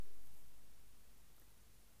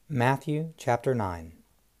Matthew chapter 9.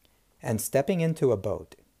 And stepping into a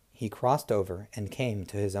boat, he crossed over and came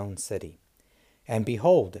to his own city. And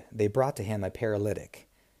behold, they brought to him a paralytic,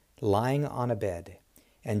 lying on a bed.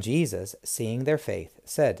 And Jesus, seeing their faith,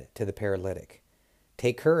 said to the paralytic,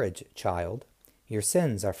 Take courage, child, your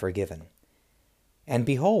sins are forgiven. And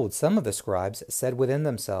behold, some of the scribes said within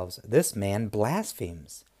themselves, This man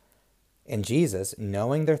blasphemes. And Jesus,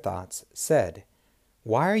 knowing their thoughts, said,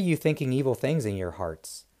 Why are you thinking evil things in your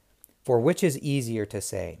hearts? For which is easier to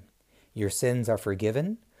say, Your sins are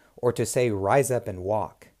forgiven, or to say, Rise up and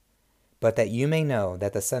walk? But that you may know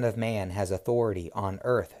that the Son of Man has authority on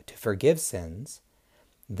earth to forgive sins.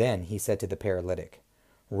 Then he said to the paralytic,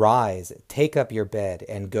 Rise, take up your bed,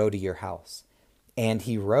 and go to your house. And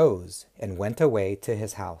he rose and went away to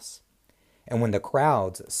his house. And when the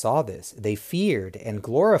crowds saw this, they feared and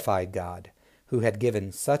glorified God, who had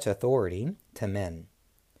given such authority to men.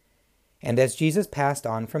 And as Jesus passed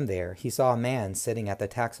on from there, he saw a man sitting at the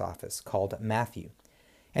tax office called Matthew.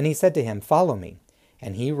 And he said to him, Follow me.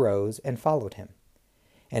 And he rose and followed him.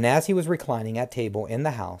 And as he was reclining at table in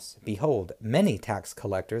the house, behold, many tax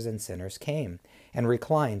collectors and sinners came and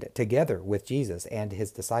reclined together with Jesus and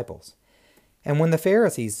his disciples. And when the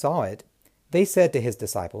Pharisees saw it, they said to his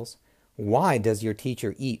disciples, Why does your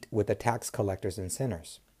teacher eat with the tax collectors and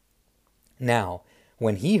sinners? Now,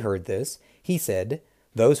 when he heard this, he said,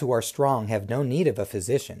 Those who are strong have no need of a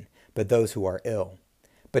physician, but those who are ill.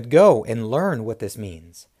 But go and learn what this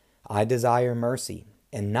means. I desire mercy,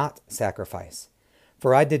 and not sacrifice.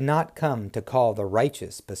 For I did not come to call the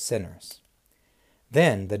righteous, but sinners.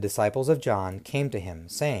 Then the disciples of John came to him,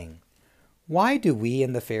 saying, Why do we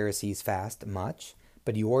and the Pharisees fast much,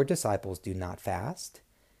 but your disciples do not fast?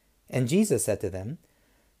 And Jesus said to them,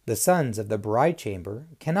 The sons of the bride chamber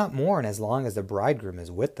cannot mourn as long as the bridegroom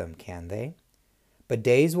is with them, can they? But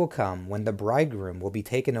days will come when the bridegroom will be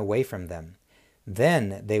taken away from them.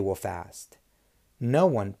 Then they will fast. No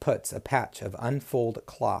one puts a patch of unfulled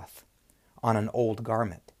cloth on an old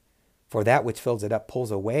garment, for that which fills it up pulls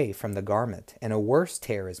away from the garment, and a worse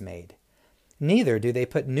tear is made. Neither do they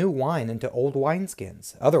put new wine into old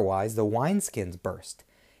wineskins, otherwise the wineskins burst,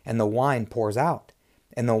 and the wine pours out,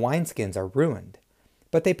 and the wineskins are ruined.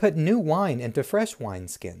 But they put new wine into fresh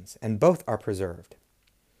wineskins, and both are preserved.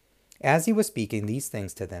 As he was speaking these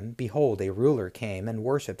things to them, behold, a ruler came and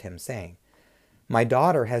worshipped him, saying, My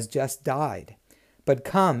daughter has just died, but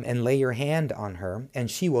come and lay your hand on her, and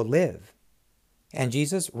she will live. And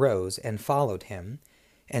Jesus rose and followed him,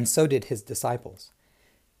 and so did his disciples.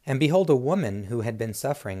 And behold, a woman who had been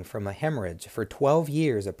suffering from a hemorrhage for 12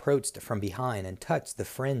 years approached from behind and touched the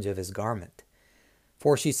fringe of his garment.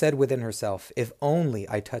 For she said within herself, If only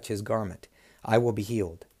I touch his garment, I will be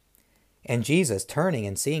healed. And Jesus, turning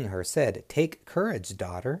and seeing her, said, Take courage,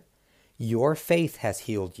 daughter. Your faith has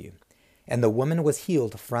healed you. And the woman was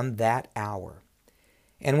healed from that hour.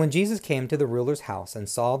 And when Jesus came to the ruler's house and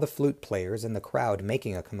saw the flute players and the crowd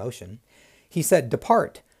making a commotion, he said,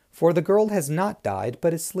 Depart, for the girl has not died,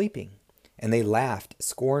 but is sleeping. And they laughed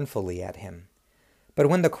scornfully at him. But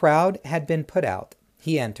when the crowd had been put out,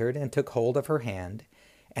 he entered and took hold of her hand,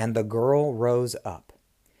 and the girl rose up.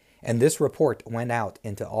 And this report went out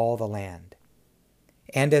into all the land.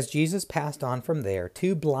 And as Jesus passed on from there,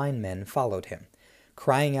 2 blind men followed him,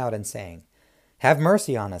 crying out and saying, Have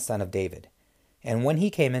mercy on us, Son of David. And when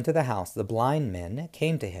he came into the house, the blind men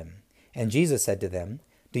came to him. And Jesus said to them,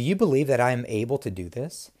 Do you believe that I am able to do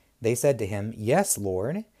this? They said to him, Yes,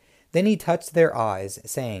 Lord. Then he touched their eyes,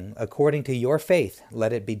 saying, According to your faith,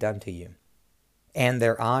 let it be done to you. And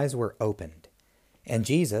their eyes were opened. And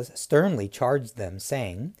Jesus sternly charged them,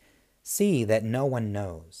 saying, See that no one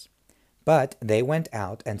knows. But they went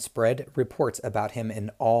out and spread reports about him in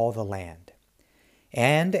all the land.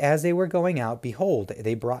 And as they were going out, behold,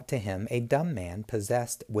 they brought to him a dumb man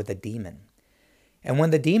possessed with a demon. And when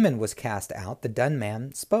the demon was cast out, the dumb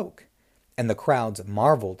man spoke. And the crowds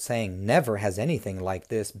marveled, saying, Never has anything like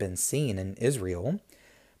this been seen in Israel.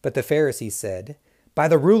 But the Pharisees said, By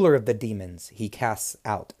the ruler of the demons he casts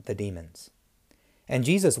out the demons. And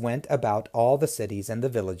Jesus went about all the cities and the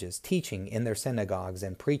villages, teaching in their synagogues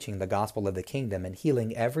and preaching the gospel of the kingdom and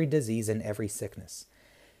healing every disease and every sickness.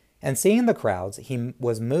 And seeing the crowds, he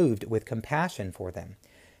was moved with compassion for them,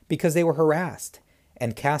 because they were harassed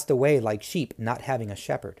and cast away like sheep not having a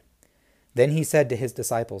shepherd. Then he said to his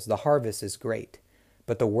disciples, The harvest is great,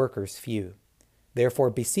 but the workers few.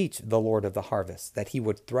 Therefore beseech the Lord of the harvest, that he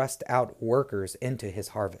would thrust out workers into his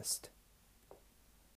harvest.